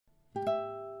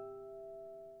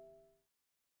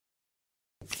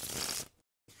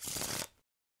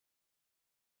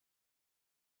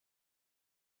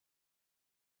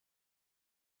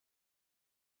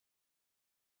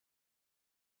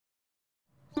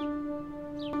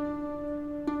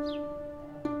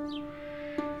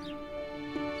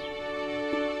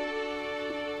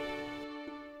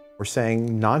We're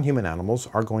saying non-human animals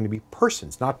are going to be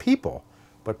persons, not people,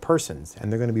 but persons,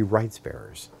 and they're going to be rights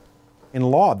bearers. In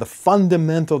law, the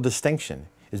fundamental distinction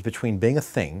is between being a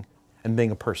thing and being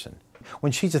a person.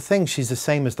 When she's a thing, she's the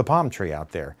same as the palm tree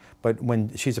out there. But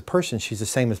when she's a person, she's the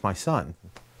same as my son.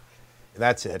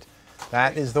 That's it.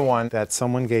 That is the one that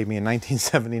someone gave me in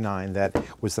 1979. That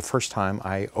was the first time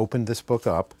I opened this book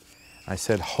up. I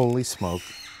said, holy smoke.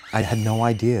 I had no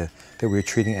idea that we were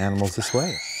treating animals this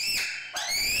way.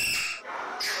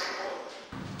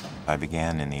 I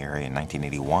began in the area in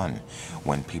 1981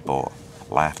 when people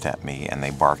laughed at me and they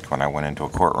barked when I went into a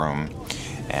courtroom,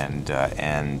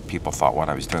 and people thought what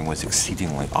I was doing was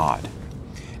exceedingly odd,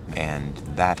 and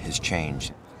that has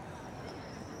changed.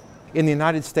 In the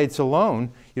United States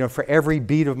alone, for every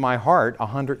beat of my heart,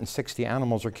 160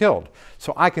 animals are killed.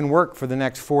 So I can work for the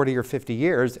next 40 or 50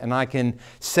 years and I can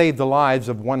save the lives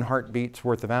of one heartbeat's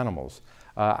worth of animals.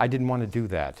 I didn't want to do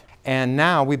that. And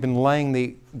now we've been laying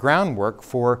the groundwork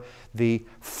for the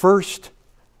first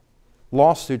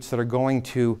lawsuits that are going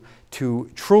to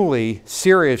truly,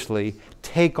 seriously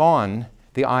take on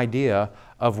the idea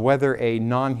of whether a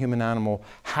non-human animal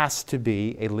has to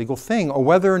be a legal thing or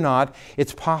whether or not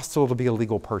it's possible to be a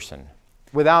legal person.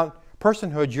 Without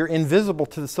personhood, you're invisible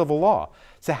to the civil law.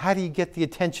 So how do you get the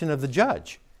attention of the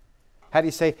judge? How do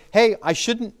you say, hey, I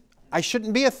shouldn't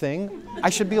be a thing, I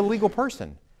should be a legal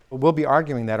person? We'll be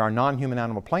arguing that our non-human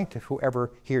animal plaintiff,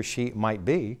 whoever he or she might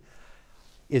be,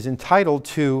 is entitled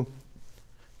to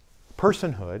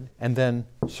personhood and then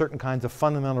certain kinds of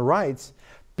fundamental rights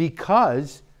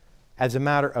because, as a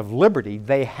matter of liberty,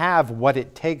 they have what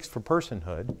it takes for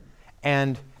personhood,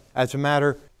 and as a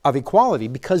matter of equality,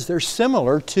 because they're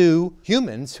similar to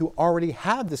humans who already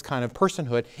have this kind of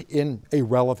personhood in a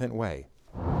relevant way.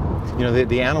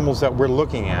 The animals that we're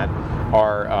looking at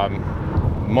are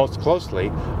most closely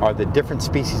are the different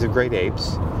species of great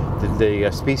apes, the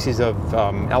species of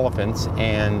elephants,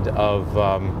 and of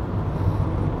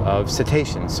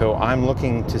cetaceans. So I'm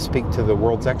looking to speak to the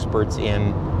world's experts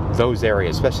in those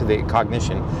areas, especially the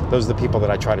cognition. Those are the people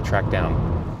that I try to track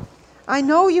down. I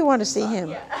know you want to see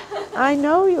him. I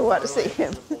know you want to see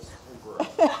him.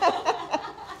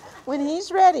 When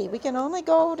he's ready. We can only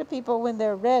go to people when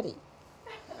they're ready.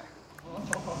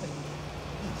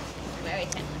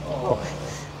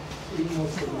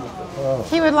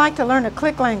 He would like to learn a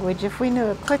click language. If we knew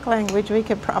a click language, we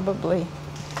could probably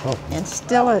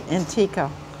instill it in Tico.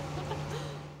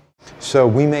 So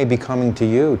we may be coming to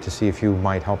you to see if you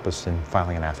might help us in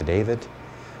filing an affidavit,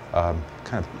 kind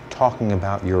of talking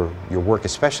about your work,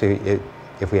 especially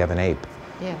if we have an ape.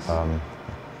 Yes.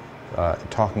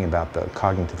 Talking about the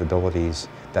cognitive abilities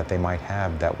that they might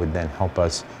have that would then help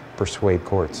us persuade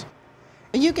courts.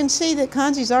 You can see that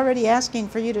Kanzi's already asking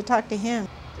for you to talk to him.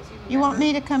 You want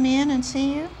me to come in and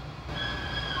see you?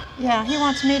 Yeah, he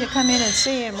wants me to come in and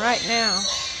see him right now.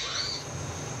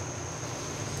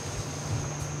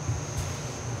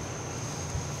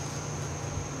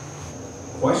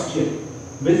 Question.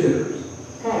 Visitors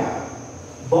have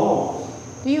balls.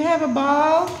 Do you have a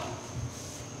ball?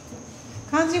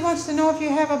 Kanzi wants to know if you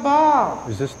have a ball.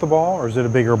 Is this the ball or is it a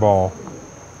bigger ball?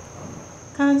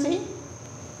 Kanzi,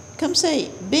 come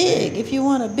say big if you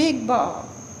want a big ball.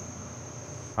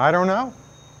 I don't know.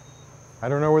 I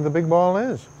don't know where the big ball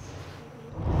is.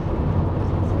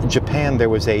 In Japan, there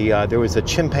was a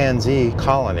chimpanzee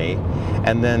colony,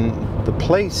 and then the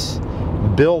place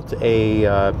built a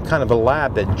kind of a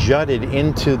lab that jutted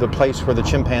into the place where the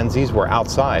chimpanzees were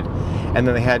outside, and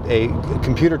then they had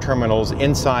computer terminals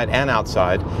inside and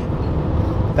outside.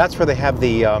 That's where they have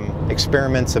the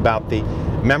experiments about the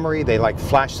memory. They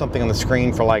flash something on the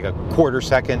screen for like a quarter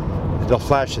second. They'll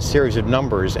flash a series of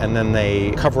numbers and then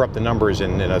they cover up the numbers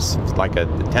in like a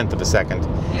tenth of a second.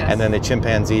 Yes. And then the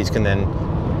chimpanzees can then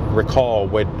recall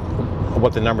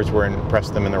what the numbers were and press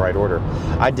them in the right order.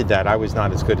 I did that. I was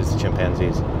not as good as the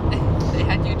chimpanzees. They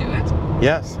had you do it?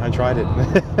 Yes, I tried it.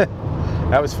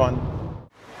 That was fun.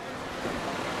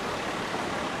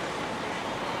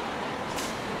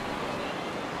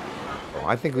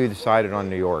 I think we decided on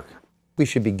New York. We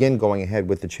should begin going ahead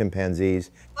with the chimpanzees.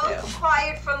 Both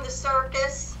acquired from the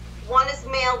circus. One is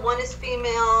male, one is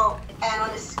female, and on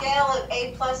a scale of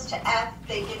A+ to F,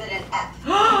 they give it an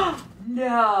F.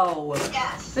 No.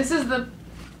 Yes. This is the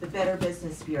Better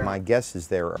Business Bureau. My guess is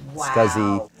they're a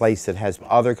scuzzy place that has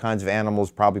other kinds of animals,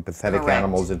 probably pathetic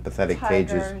animals in pathetic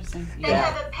cages. They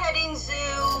have a petting zoo.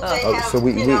 So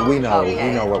we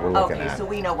know what we're looking at. Okay, so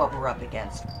we know what we're up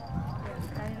against.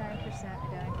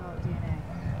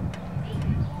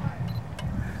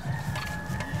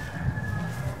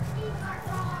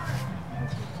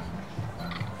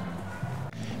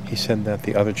 He said that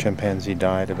the other chimpanzee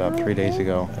died about 3 days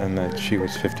ago and that she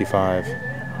was 55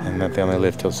 and that they only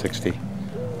lived till 60.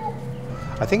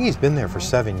 I think he's been there for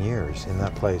 7 years in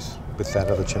that place with that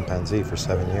other chimpanzee for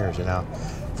 7 years, and now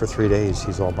for 3 days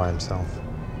he's all by himself.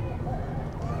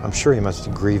 I'm sure he must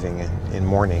be grieving in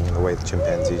mourning in the way the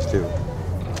chimpanzees do.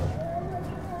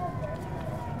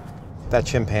 That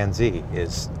chimpanzee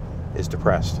is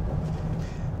depressed.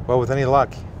 Well, with any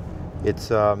luck,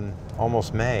 it's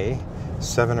almost May,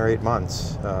 7 or 8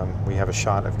 months, we have a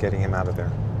shot of getting him out of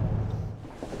there.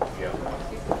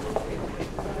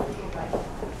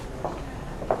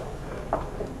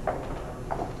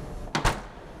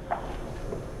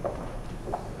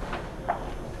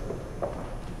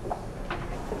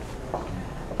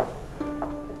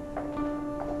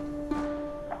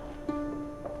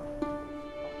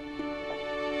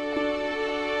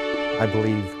 I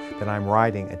believe that I'm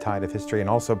riding a tide of history and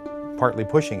also partly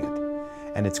pushing it.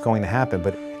 And it's going to happen,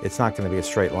 but it's not going to be a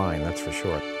straight line, that's for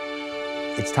sure.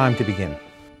 It's time to begin.